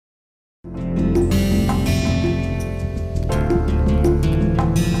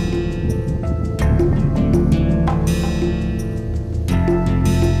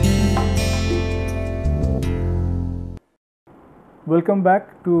Welcome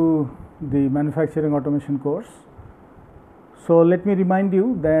back to the manufacturing automation course. So, let me remind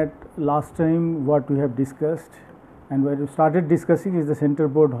you that last time what we have discussed and where we started discussing is the center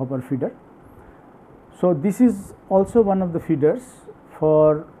board hopper feeder. So, this is also one of the feeders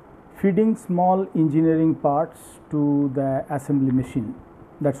for feeding small engineering parts to the assembly machine.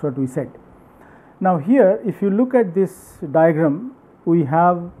 That is what we said. Now, here if you look at this diagram, we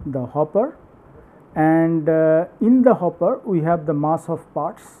have the hopper, and in the hopper we have the mass of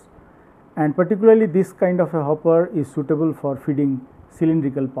parts, and particularly this kind of a hopper is suitable for feeding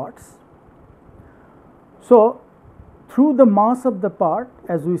cylindrical parts. So, through the mass of the part,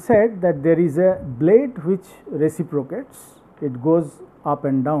 as we said, that there is a blade which reciprocates, it goes up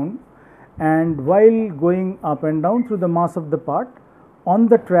and down, and while going up and down through the mass of the part, on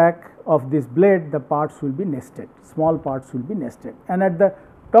the track of this blade the parts will be nested, small parts will be nested, and at the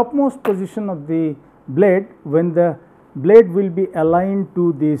topmost position of the blade, when the blade will be aligned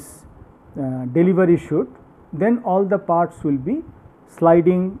to this delivery chute, then all the parts will be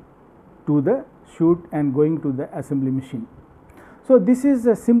sliding to the chute and going to the assembly machine. So, this is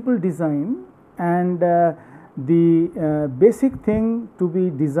a simple design, and the basic thing to be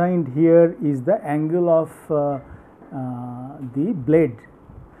designed here is the angle of the blade.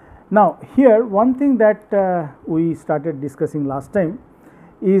 Now, here one thing that we started discussing last time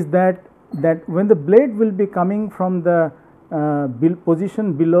is that when the blade will be coming from the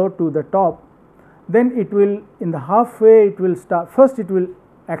position below to the top, then it will in the halfway it will start, first it will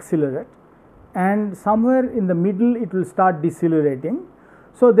accelerate, and somewhere in the middle it will start decelerating.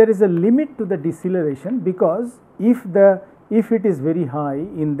 So, there is a limit to the deceleration, because if it is very high,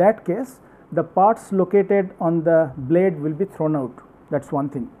 in that case the parts located on the blade will be thrown out. That is one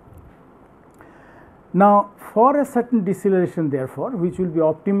thing. Now, for a certain deceleration therefore, which will be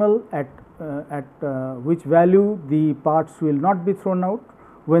optimal at which value the parts will not be thrown out,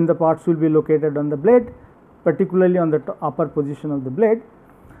 when the parts will be located on the blade, particularly on the upper position of the blade,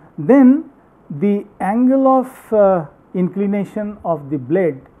 then the angle of inclination of the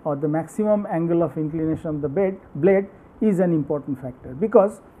blade, or the maximum angle of inclination of the blade is an important factor,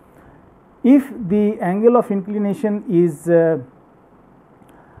 because if the angle of inclination is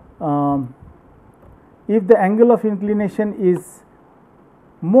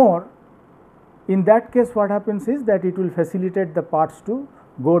more, in that case what happens is that it will facilitate the parts to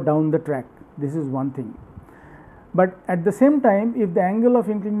go down the track. This is one thing. But at the same time, if the angle of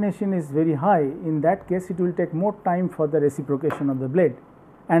inclination is very high, in that case it will take more time for the reciprocation of the blade,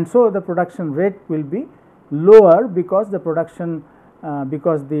 and so the production rate will be lower, because the production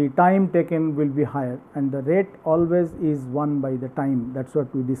because the time taken will be higher, and the rate always is won by the time. That is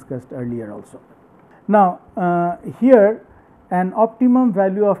what we discussed earlier also. Now, here an optimum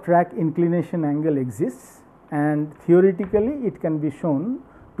value of track inclination angle exists, and theoretically it can be shown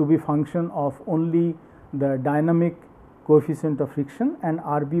to be function of only the dynamic coefficient of friction and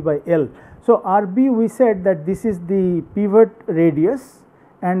Rb by L. So, Rb, we said that this is the pivot radius,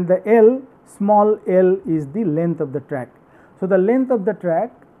 and the L, small l, is the length of the track. So, the length of the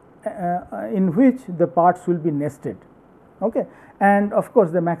track in which the parts will be nested, okay. And of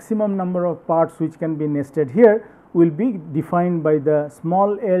course, the maximum number of parts which can be nested here will be defined by the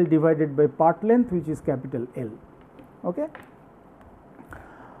small l divided by part length, which is capital L, okay.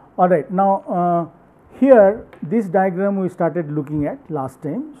 All right. Now, here this diagram we started looking at last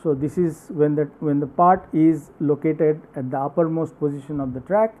time. So, this is when the part is located at the uppermost position of the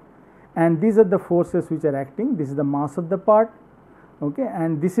track, and these are the forces which are acting. This is the mass of the part, okay,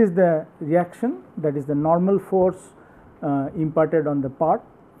 and this is the reaction, that is the normal force imparted on the part,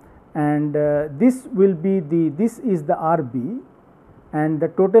 and this will be this is the Rb, and the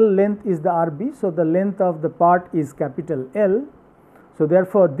total length is the Rb. So, the length of the part is capital L. So,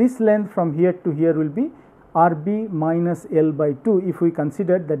 therefore, this length from here to here will be Rb minus L by 2, if we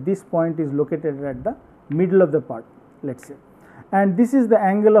consider that this point is located at the middle of the part, let us say, and this is the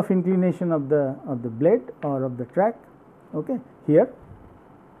angle of inclination of the blade or of the track, okay, here.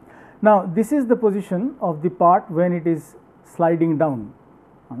 Now, this is the position of the part when it is sliding down,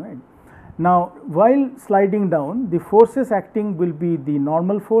 all right. Now, while sliding down, the forces acting will be the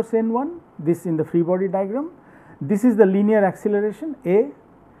normal force N1, this in the free body diagram, this is the linear acceleration A,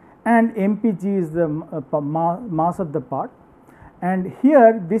 and mpg is the mass of the part, and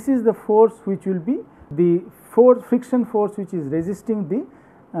here this is the force which will be the friction force which is resisting the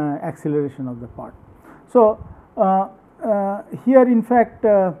acceleration of the part. So, here in fact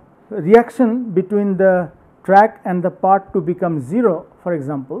reaction between the track and the part to become 0, for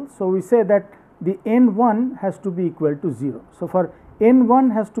example. So, we say that the N1 has to be equal to 0. So, for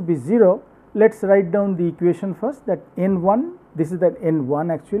N1 has to be 0, let us write down the equation first, that N1 this is that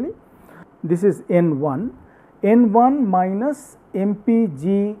n1 actually, this is n1, n1 minus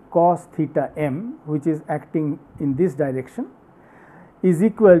mpg cos theta m, which is acting in this direction, is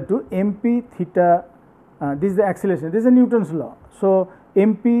equal to mp theta, this is the acceleration, this is a Newton's law. So,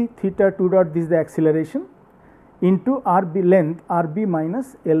 mp theta 2 dot, this is the acceleration, into rb length, rb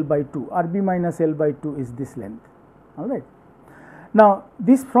minus L by 2, rb minus L by 2 is this length, all right. Now,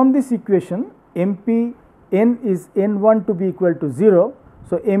 this from this equation, mp n is n1 to be equal to 0.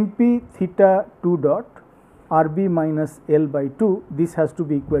 So, mp theta 2 dot rb minus L by 2, this has to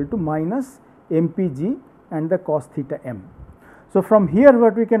be equal to minus mpg and the cos theta m. So, from here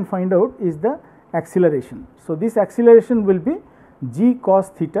what we can find out is the acceleration. So, this acceleration will be g cos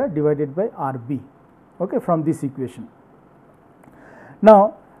theta divided by rb, okay, from this equation.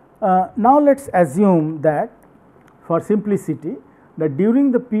 Now, let us assume that for simplicity that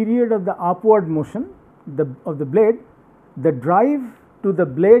during the period of the upward motion of the blade, the drive to the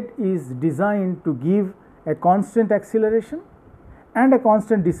blade is designed to give a constant acceleration and a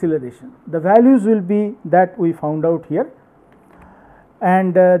constant deceleration. The values will be that we found out here,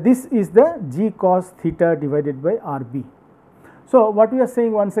 and this is the g cos theta divided by rb. So, what we are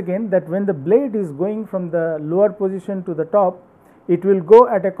saying once again, that when the blade is going from the lower position to the top, it will go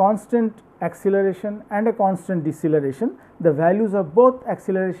at a constant acceleration and a constant deceleration. The values of both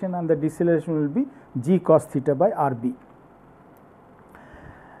acceleration and the deceleration will be g cos theta by rb.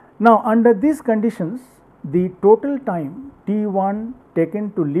 Now, under these conditions, the total time t1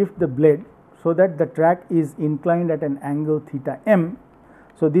 taken to lift the blade so that the track is inclined at an angle theta m.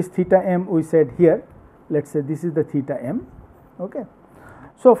 So, this theta m we said here, let us say this is the theta m. Okay.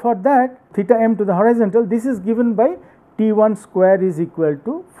 So, for that theta m to the horizontal, this is given by t1 square is equal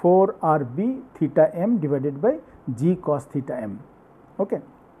to 4 rb theta m divided by g cos theta m. Okay.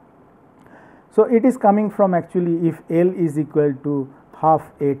 So, it is coming from actually if L is equal to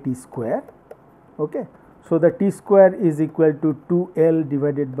half a t square. Okay. So, the t square is equal to 2L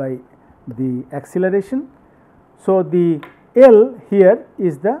divided by the acceleration. So, the L here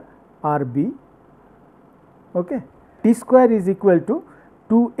is the rb. Okay. T square is equal to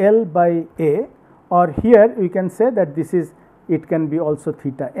 2L by a, or here we can say that this is, it can be also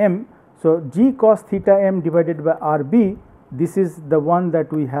theta m. So, g cos theta m divided by rb, this is the one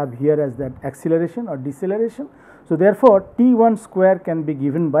that we have here as that acceleration or deceleration. So, therefore, t1 square can be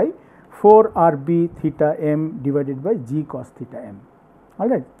given by 4 rb theta m divided by g cos theta m, all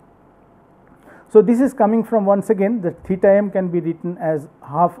right. So, this is coming from, once again, the theta m can be written as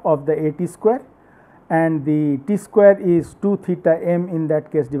half of the a t square, and the t square is 2 theta m in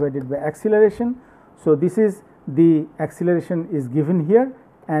that case divided by acceleration. So, this is the acceleration is given here,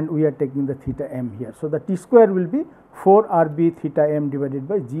 and we are taking the theta m here. So, the t square will be 4 rb theta m divided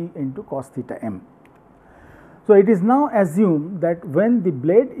by g into cos theta m. So, it is now assumed that when the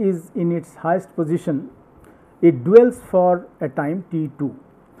blade is in its highest position, it dwells for a time t2.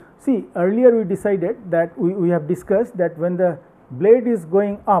 See, earlier we decided that we have discussed that when the blade is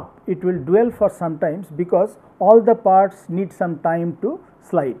going up, it will dwell for some times because all the parts need some time to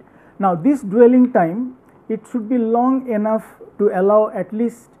slide. Now, this dwelling time, it should be long enough to allow at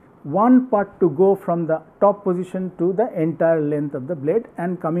least one part to go from the top position to the entire length of the blade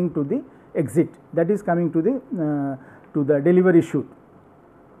and coming to the exit, that is coming to the delivery chute.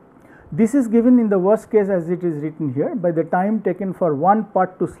 This is given in the worst case as it is written here by the time taken for one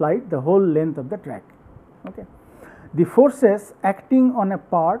part to slide the whole length of the track. Okay. The forces acting on a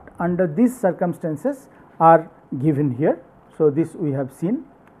part under these circumstances are given here. So, this we have seen.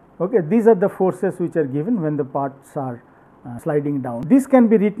 Okay. These are the forces which are given when the parts are sliding down. This can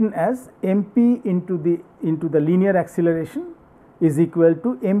be written as mp into the linear acceleration is equal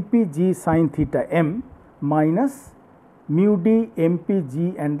to mpg sin theta m minus mu d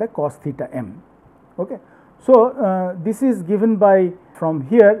mpg and the cos theta m. Okay. So, this is given by, from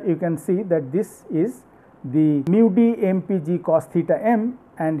here you can see that this is the mu d mpg cos theta m,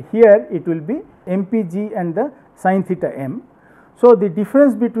 and here it will be mpg and the sin theta m. So, the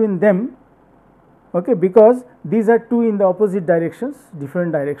difference between them, okay, because these are two in the opposite directions,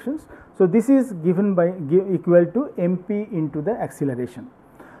 different directions. So, this is given by equal to mp into the acceleration.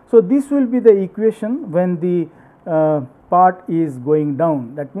 So, this will be the equation when the part is going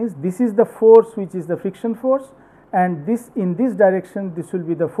down. That means, this is the force which is the friction force, and this in this direction this will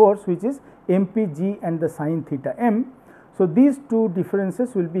be the force which is mpg and the sin theta m. So, these two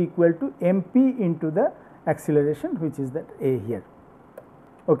differences will be equal to mp into the acceleration, which is that a here.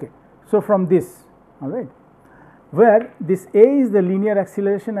 Okay. So, from this, all right, where this a is the linear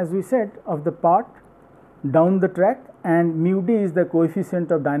acceleration as we said of the part down the track, and mu d is the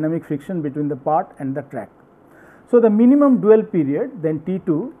coefficient of dynamic friction between the part and the track. So, the minimum dwell period then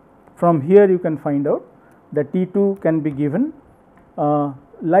T2, from here you can find out that T2 can be given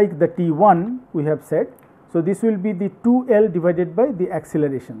like the T1 we have said. So, this will be the 2L divided by the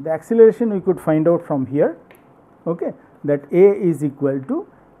acceleration. The acceleration we could find out from here, okay, that A is equal to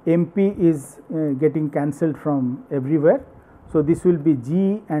MP is getting cancelled from everywhere. So, this will be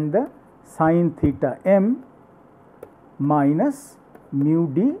G and the sin theta m minus mu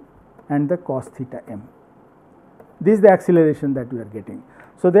d and the cos theta m. This is the acceleration that we are getting.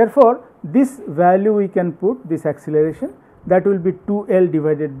 So, therefore, this value we can put this acceleration, that will be 2L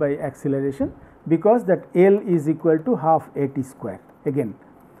divided by acceleration, because that L is equal to half a t square again.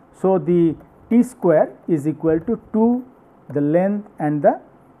 So, the t square is equal to 2 the length and the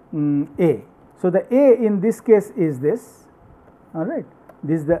a. So, the a in this case is this, all right,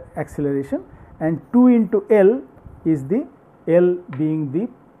 this is the acceleration, and 2 into L is the L being the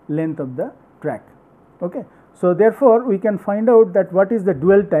length of the track. Okay. So, therefore, we can find out that what is the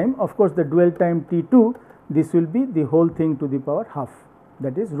dwell time. Of course, the dwell time T2, this will be the whole thing to the power half,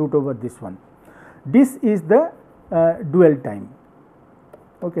 that is root over this one. This is the dwell time,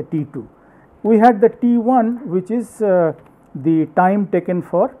 okay, T2. We had the T1, which is the time taken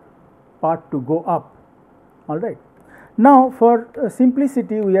for part to go up, all right. Now, for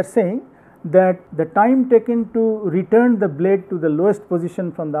simplicity, we are saying that the time taken to return the blade to the lowest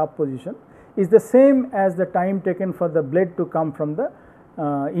position from the up position is the same as the time taken for the blade to come from the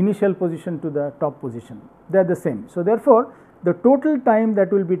initial position to the top position. They are the same. So, therefore, the total time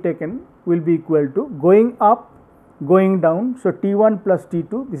that will be taken will be equal to going up, going down. So, T1 plus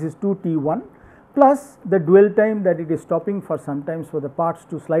T2, this is 2 T1 plus the dwell time that it is stopping for sometimes for the parts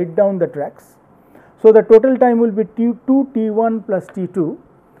to slide down the tracks. So, the total time will be 2 T1 plus T2,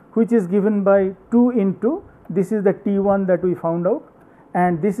 which is given by 2 into this is the T1 that we found out,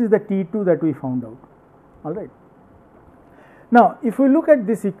 and this is the T2 that we found out, all right. Now, if we look at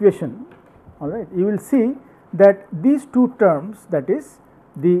this equation, all right, you will see that these two terms, that is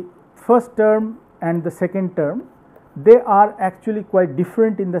the first term and the second term, they are actually quite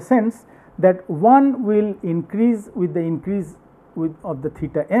different in the sense that one will increase with the increase of the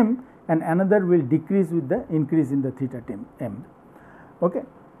theta m, and another will decrease with the increase in the theta m. Okay.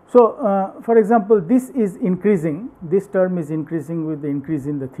 So, for example, this is increasing, this term is increasing with the increase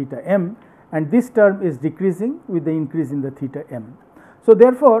in the theta m, and this term is decreasing with the increase in the theta m. So,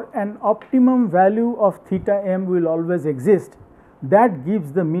 therefore, an optimum value of theta m will always exist, that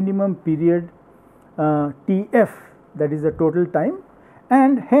gives the minimum period Tf, that is the total time,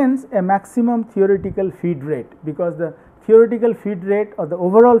 and hence a maximum theoretical feed rate, because the theoretical feed rate or the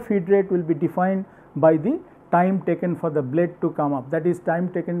overall feed rate will be defined by the time taken for the blade to come up, that is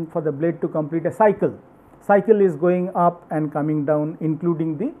time taken for the blade to complete a cycle. Cycle is going up and coming down,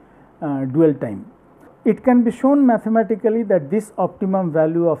 including the dwell time. It can be shown mathematically that this optimum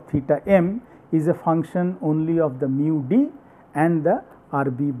value of theta m is a function only of the mu d and the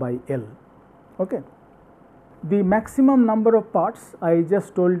Rb by L. Okay. The maximum number of parts, I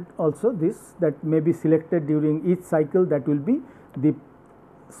just told also this, that may be selected during each cycle, that will be the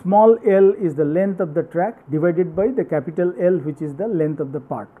small l is the length of the track divided by the capital L, which is the length of the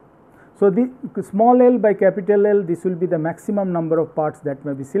part. So, the small l by capital L, this will be the maximum number of parts that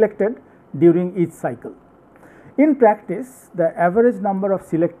may be selected during each cycle. In practice, the average number of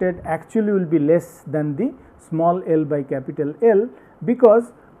selected actually will be less than the small l by capital L,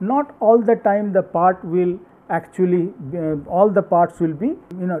 because not all the time the part will actually all the parts will be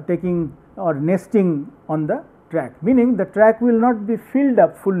taking or nesting on the track, meaning the track will not be filled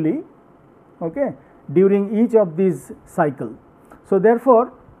up fully, okay, during each of these cycle. So,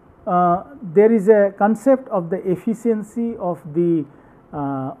 therefore, there is a concept of the efficiency of the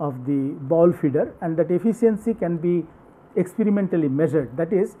bowl feeder, and that efficiency can be experimentally measured.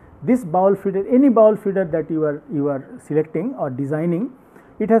 That is, this bowl feeder, any bowl feeder that you are selecting or designing,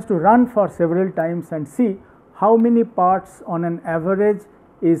 it has to run for several times and see how many parts on an average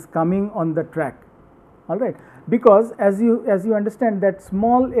is coming on the track, all right, because as you understand that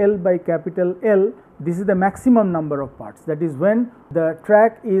small l by capital L, this is the maximum number of parts, that is when the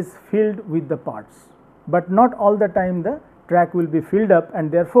track is filled with the parts, but not all the time the track will be filled up,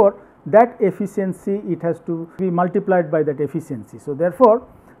 and therefore, that efficiency, it has to be multiplied by that efficiency. So, therefore,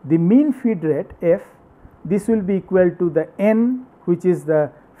 the mean feed rate f, this will be equal to the n, which is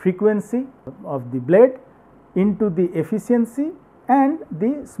the frequency of the blade, into the efficiency, and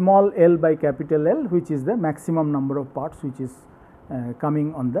the small l by capital L, which is the maximum number of parts which is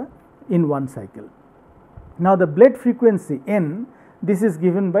coming on the in one cycle. Now, the blade frequency n, this is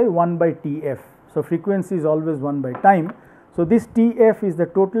given by 1 by Tf. So, frequency is always 1 by time. So, this Tf is the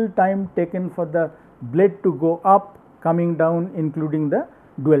total time taken for the blade to go up, coming down, including the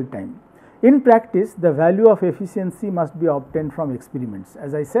dwell time. In practice, the value of efficiency must be obtained from experiments.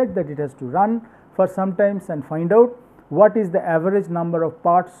 As I said, that it has to run for some times and find out what is the average number of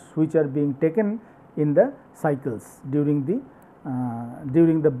parts which are being taken in the cycles during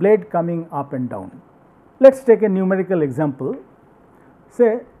the blade coming up and down. Let us take a numerical example.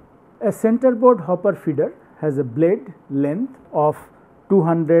 Say a centerboard hopper feeder has a blade length of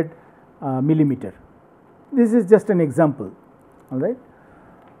 200 millimeter. This is just an example, all right.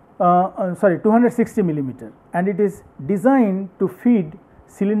 260 millimeter, and it is designed to feed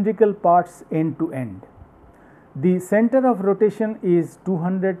cylindrical parts end to end. The center of rotation is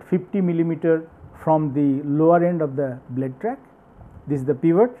 250 millimeter from the lower end of the blade track. This is the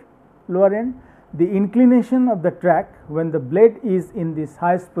pivot lower end. The inclination of the track when the blade is in this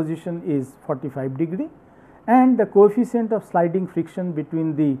highest position is 45 degree, and the coefficient of sliding friction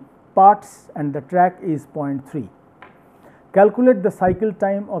between the parts and the track is 0.3. Calculate the cycle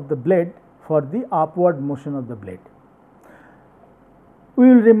time of the blade for the upward motion of the blade. I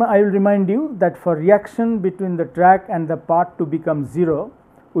will remind you that for reaction between the track and the part to become 0,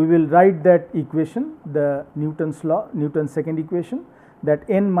 we will write that equation, the Newton's law, Newton's second equation, that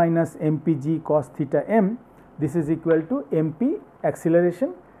n minus mpg cos theta m, this is equal to mp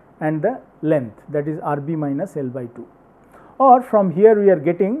acceleration and the length, that is rb minus L by 2. Or from here we are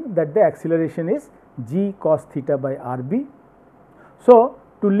getting that the acceleration is g cos theta by rb. So,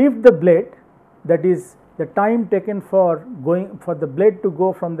 to lift the blade, that is the time taken for the blade to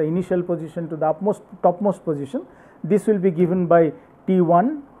go from the initial position to the topmost position, this will be given by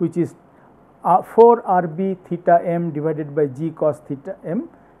T1, which is 4 rb theta m divided by g cos theta m,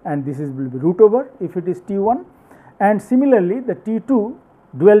 and this will be root over if it is T1, and similarly the T2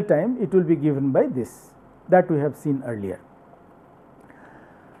 dwell time, it will be given by this, that we have seen earlier.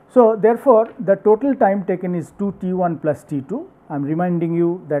 So, therefore, the total time taken is 2 T1 plus T2. I am reminding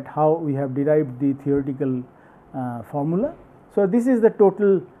you that how we have derived the theoretical formula. So, this is the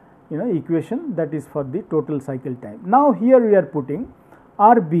total equation, that is for the total cycle time. Now, here we are putting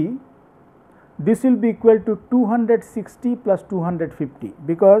RB, this will be equal to 260 plus 250,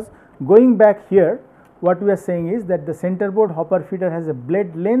 because going back here what we are saying is that the centerboard hopper feeder has a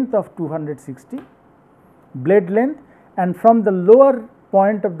blade length of 260 blade length, and from the lower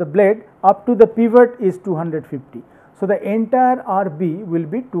point of the blade up to the pivot is 250. So, the entire RB will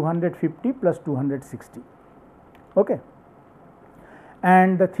be 250 plus 260, okay.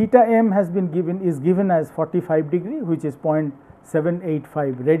 And the theta m has been given as 45 degree, which is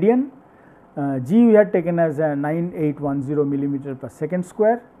 0.785 radian. G we had taken as a 9810 millimeter per second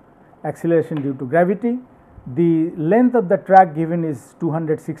square, acceleration due to gravity. The length of the track given is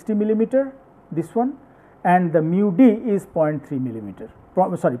 260 millimeter, this one, and the mu d is 0.3 millimeter,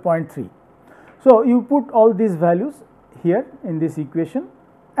 0.3. So, you put all these values here in this equation,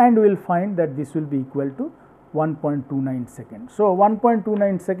 and we will find that this will be equal to 1.29 seconds. So,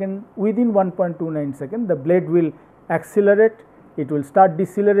 1.29 second, within 1.29 second the blade will accelerate, it will start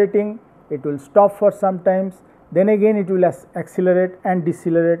decelerating, it will stop for some times, then again it will accelerate and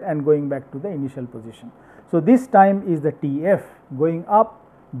decelerate and going back to the initial position. So, this time is the TF, going up,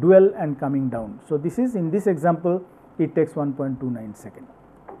 dwell and coming down. So, this is in this example it takes 1.29 second.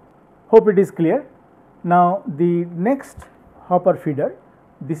 Hope it is clear. Now, the next hopper feeder,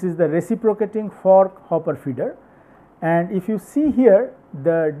 this is the reciprocating fork hopper feeder, and if you see here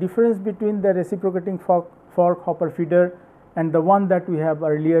the difference between the reciprocating fork hopper feeder and the one that we have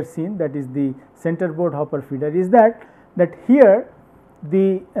earlier seen, that is the centerboard hopper feeder, is that here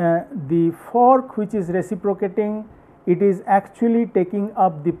the fork which is reciprocating, it is actually taking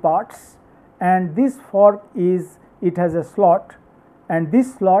up the parts, and this fork it has a slot, and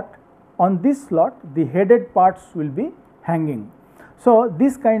this slot, on this slot the headed parts will be hanging. So,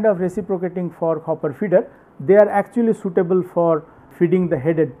 this kind of reciprocating fork hopper feeder, they are actually suitable for feeding the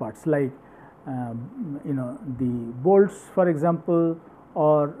headed parts, like the bolts for example,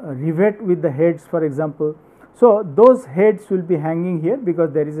 or rivet with the heads for example. So, those heads will be hanging here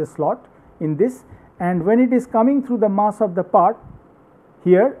because there is a slot in this, and when it is coming through the mass of the part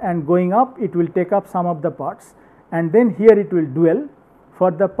here and going up, it will take up some of the parts, and then here it will dwell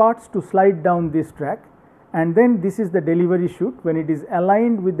for the parts to slide down this track, and then this is the delivery chute. When it is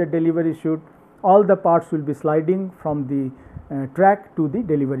aligned with the delivery chute, all the parts will be sliding from the track to the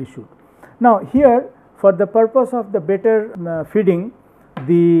delivery chute. Now, here for the purpose of the better feeding,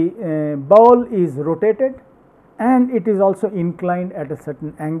 the ball is rotated and it is also inclined at a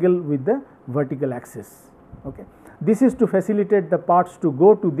certain angle with the vertical axis. Okay. This is to facilitate the parts to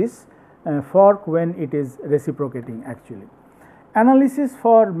go to this fork when it is reciprocating actually. analysis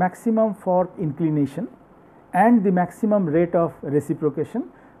for maximum fork inclination and the maximum rate of reciprocation,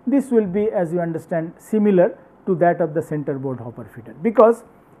 this will be, as you understand, similar to that of the center board hopper feeder, because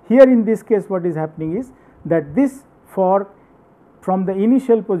here in this case what is happening is that this fork from the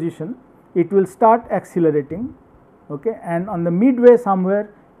initial position it will start accelerating, okay, and on the midway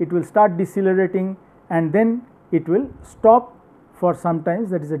somewhere it will start decelerating, and then it will stop for some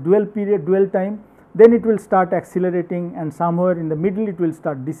times, that is a dual period, dual time, then it will start accelerating, and somewhere in the middle it will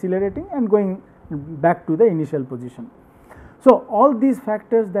start decelerating and going back to the initial position. So, all these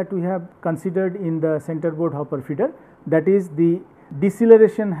factors that we have considered in the center board hopper feeder, that is the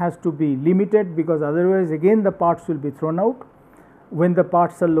deceleration has to be limited, because otherwise again the parts will be thrown out when the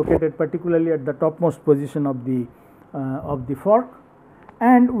parts are located particularly at the topmost position of the fork,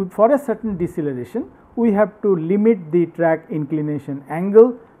 and for a certain deceleration we have to limit the track inclination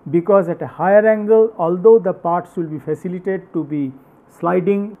angle, because at a higher angle although the parts will be facilitated to be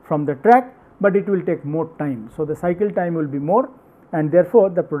sliding from the track, but it will take more time. So, the cycle time will be more, and therefore,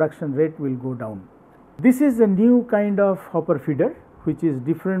 the production rate will go down. This is a new kind of hopper feeder which is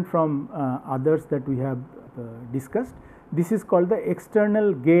different from others that we have discussed. This is called the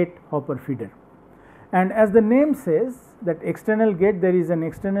external gate hopper feeder, and as the name says that external gate, there is an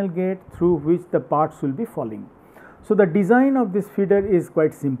external gate through which the parts will be falling. So, the design of this feeder is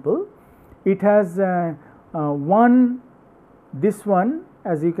quite simple. It has this one,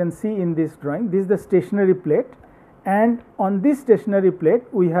 as you can see in this drawing, this is the stationary plate, and on this stationary plate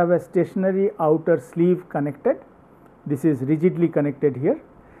we have a stationary outer sleeve connected. This is rigidly connected here,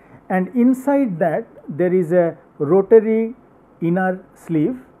 and inside that there is a rotary inner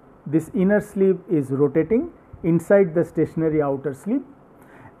sleeve. This inner sleeve is rotating inside the stationary outer sleeve,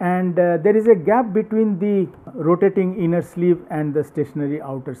 and there is a gap between the rotating inner sleeve and the stationary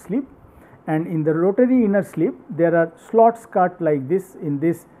outer sleeve, and in the rotary inner sleeve there are slots cut like this. In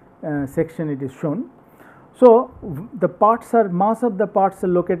this section it is shown. So, the parts are, mass of the parts are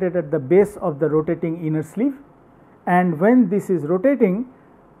located at the base of the rotating inner sleeve, and when this is rotating,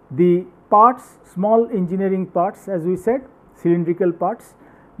 the parts, small engineering parts, as we said, cylindrical parts,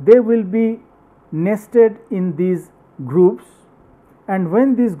 they will be nested in these groups, and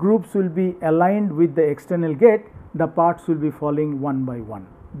when these groups will be aligned with the external gate, the parts will be falling one by one.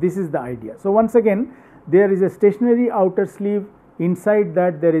 This is the idea. So, once again there is a stationary outer sleeve, inside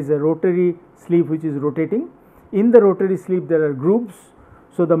that there is a rotary sleeve which is rotating. In the rotary sleeve there are grooves.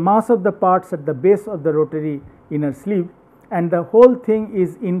 So, the mass of the parts at the base of the rotary inner sleeve, and the whole thing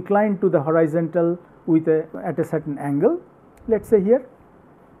is inclined to the horizontal with at a certain angle, let us say here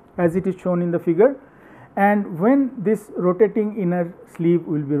as it is shown in the figure, and when this rotating inner sleeve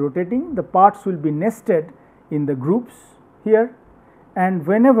will be rotating, the parts will be nested in the groups here, and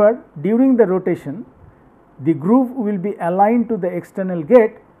whenever during the rotation the groove will be aligned to the external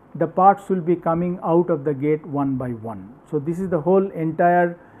gate, the parts will be coming out of the gate one by one. So, this is the whole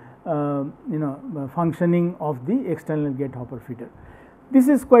entire functioning of the external gate hopper feeder. This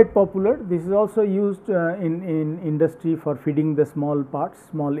is quite popular. This is also used in industry for feeding the small parts,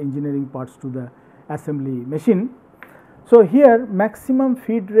 small engineering parts to the assembly machine. So, here maximum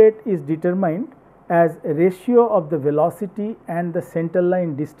feed rate is determined as a ratio of the velocity and the center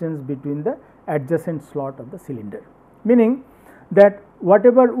line distance between the adjacent slot of the cylinder, meaning that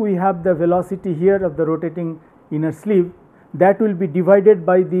whatever we have the velocity here of the rotating inner sleeve, that will be divided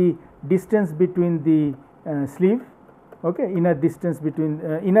by the distance between the sleeve, okay, inner distance between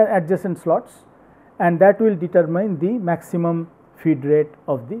inner adjacent slots, and that will determine the maximum feed rate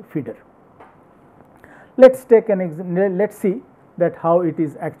of the feeder. Let us take an example. Let us see that how it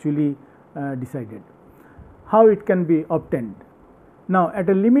is actually decided, how it can be obtained. Now, at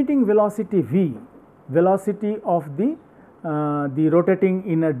a limiting velocity v, velocity of the rotating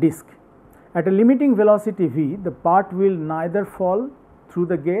inner disc, at a limiting velocity v, the part will neither fall through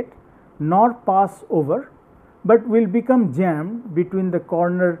the gate nor pass over, but will become jammed between the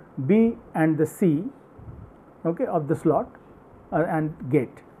corner B and the C, okay, of the slot and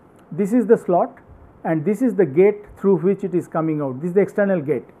gate. This is the slot and this is the gate through which it is coming out. This is the external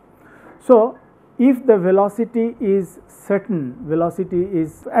gate. So, if the velocity is certain, velocity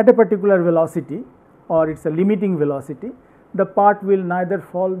is at a particular velocity or it is a limiting velocity, the part will neither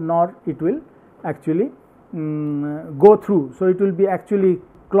fall nor it will actually go through. So, it will be actually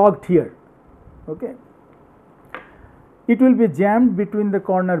clogged here. Okay. It will be jammed between the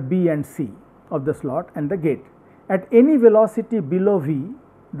corner B and C of the slot and the gate. At any velocity below V,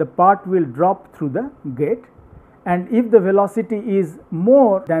 the part will drop through the gate, and if the velocity is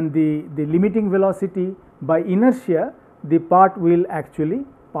more than the limiting velocity, by inertia the part will actually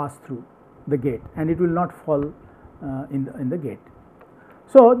pass through the gate and it will not fall in the gate.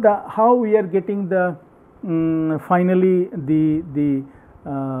 So, the how we are getting the finally the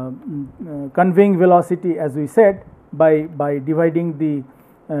conveying velocity, as we said, by dividing the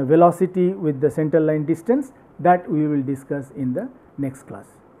velocity with the center line distance, that we will discuss in the next class.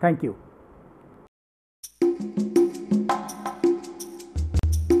 Thank you.